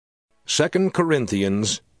2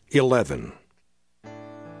 Corinthians 11.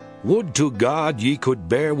 Would to God ye could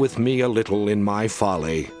bear with me a little in my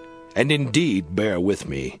folly, and indeed bear with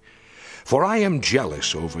me. For I am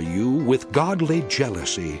jealous over you with godly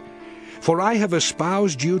jealousy. For I have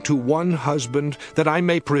espoused you to one husband, that I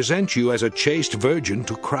may present you as a chaste virgin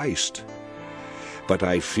to Christ. But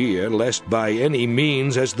I fear lest by any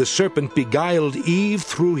means, as the serpent beguiled Eve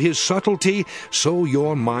through his subtlety, so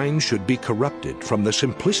your mind should be corrupted from the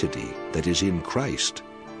simplicity that is in Christ.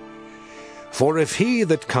 For if he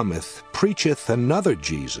that cometh preacheth another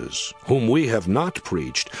Jesus, whom we have not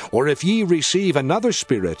preached, or if ye receive another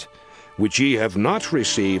Spirit, which ye have not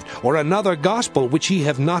received, or another gospel which ye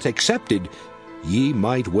have not accepted, ye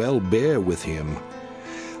might well bear with him.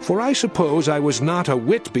 For I suppose I was not a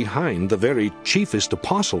whit behind the very chiefest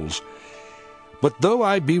apostles. But though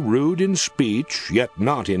I be rude in speech, yet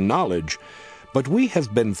not in knowledge, but we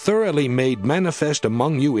have been thoroughly made manifest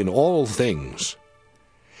among you in all things.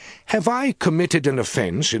 Have I committed an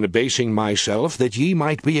offense in abasing myself, that ye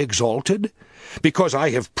might be exalted, because I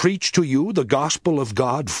have preached to you the gospel of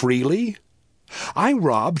God freely? I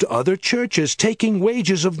robbed other churches, taking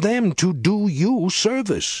wages of them to do you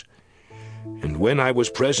service. And when I was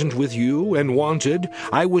present with you and wanted,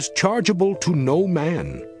 I was chargeable to no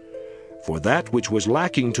man. For that which was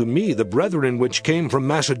lacking to me the brethren which came from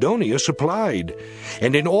Macedonia supplied,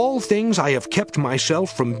 and in all things I have kept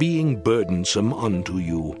myself from being burdensome unto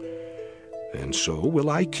you. And so will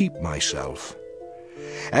I keep myself.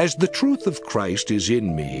 As the truth of Christ is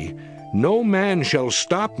in me, no man shall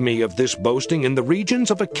stop me of this boasting in the regions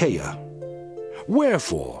of Achaia.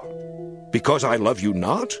 Wherefore? Because I love you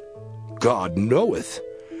not? God knoweth.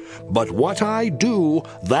 But what I do,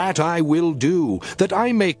 that I will do, that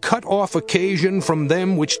I may cut off occasion from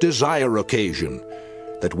them which desire occasion,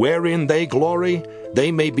 that wherein they glory,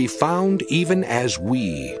 they may be found even as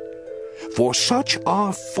we. For such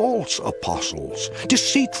are false apostles,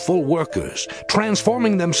 deceitful workers,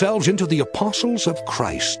 transforming themselves into the apostles of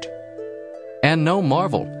Christ. And no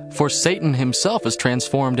marvel, for Satan himself is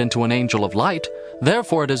transformed into an angel of light.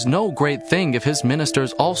 Therefore it is no great thing if his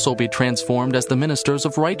ministers also be transformed as the ministers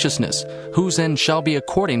of righteousness, whose end shall be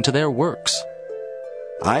according to their works.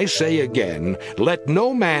 I say again, let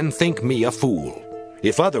no man think me a fool.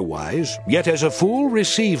 If otherwise, yet as a fool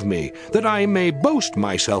receive me, that I may boast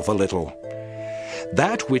myself a little.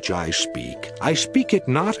 That which I speak it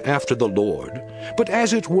not after the Lord, but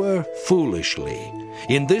as it were foolishly,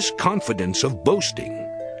 in this confidence of boasting.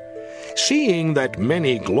 Seeing that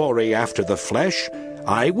many glory after the flesh,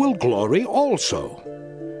 I will glory also.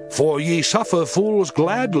 For ye suffer fools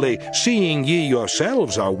gladly, seeing ye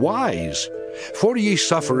yourselves are wise. For ye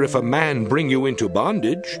suffer if a man bring you into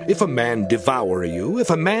bondage, if a man devour you, if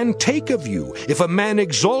a man take of you, if a man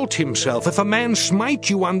exalt himself, if a man smite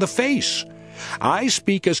you on the face. I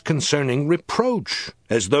speak as concerning reproach,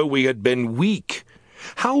 as though we had been weak.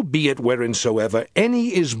 Howbeit whereinsoever any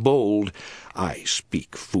is bold, I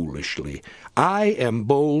speak foolishly, I am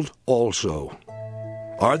bold also.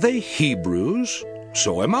 Are they Hebrews?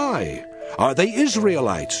 So am I. Are they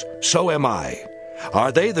Israelites? So am I.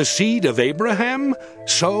 Are they the seed of Abraham?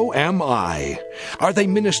 So am I. Are they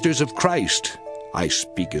ministers of Christ? I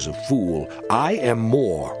speak as a fool, I am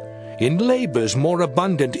more. In labors more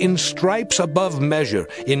abundant, in stripes above measure,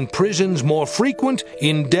 in prisons more frequent,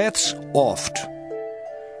 in deaths oft.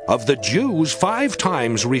 Of the Jews 5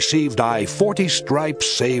 times received I 40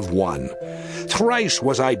 stripes save one. Thrice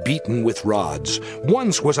was I beaten with rods.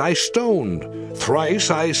 Once was I stoned. Thrice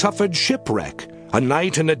I suffered shipwreck. A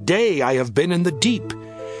night and a day I have been in the deep.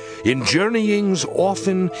 In journeyings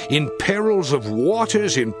often, in perils of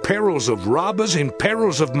waters, in perils of robbers, in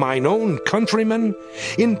perils of mine own countrymen,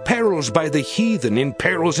 in perils by the heathen, in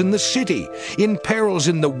perils in the city, in perils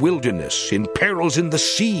in the wilderness, in perils in the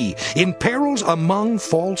sea, in perils among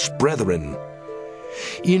false brethren,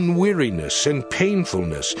 in weariness and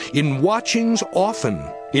painfulness, in watchings often,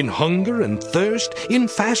 in hunger and thirst, in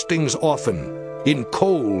fastings often, in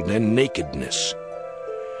cold and nakedness.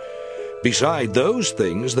 Beside those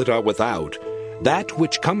things that are without, that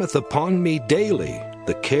which cometh upon me daily,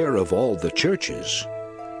 the care of all the churches.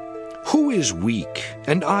 Who is weak,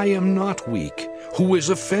 and I am not weak? Who is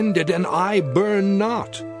offended, and I burn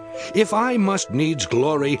not? If I must needs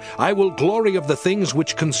glory, I will glory of the things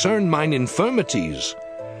which concern mine infirmities.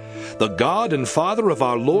 The God and Father of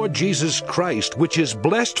our Lord Jesus Christ, which is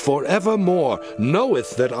blessed for evermore,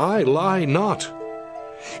 knoweth that I lie not.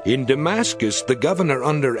 In Damascus the governor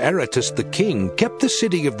under Aretas the king kept the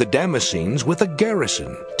city of the Damascenes with a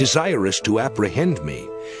garrison, desirous to apprehend me.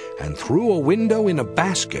 And through a window in a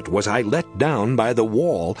basket was I let down by the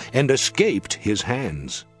wall, and escaped his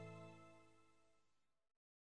hands.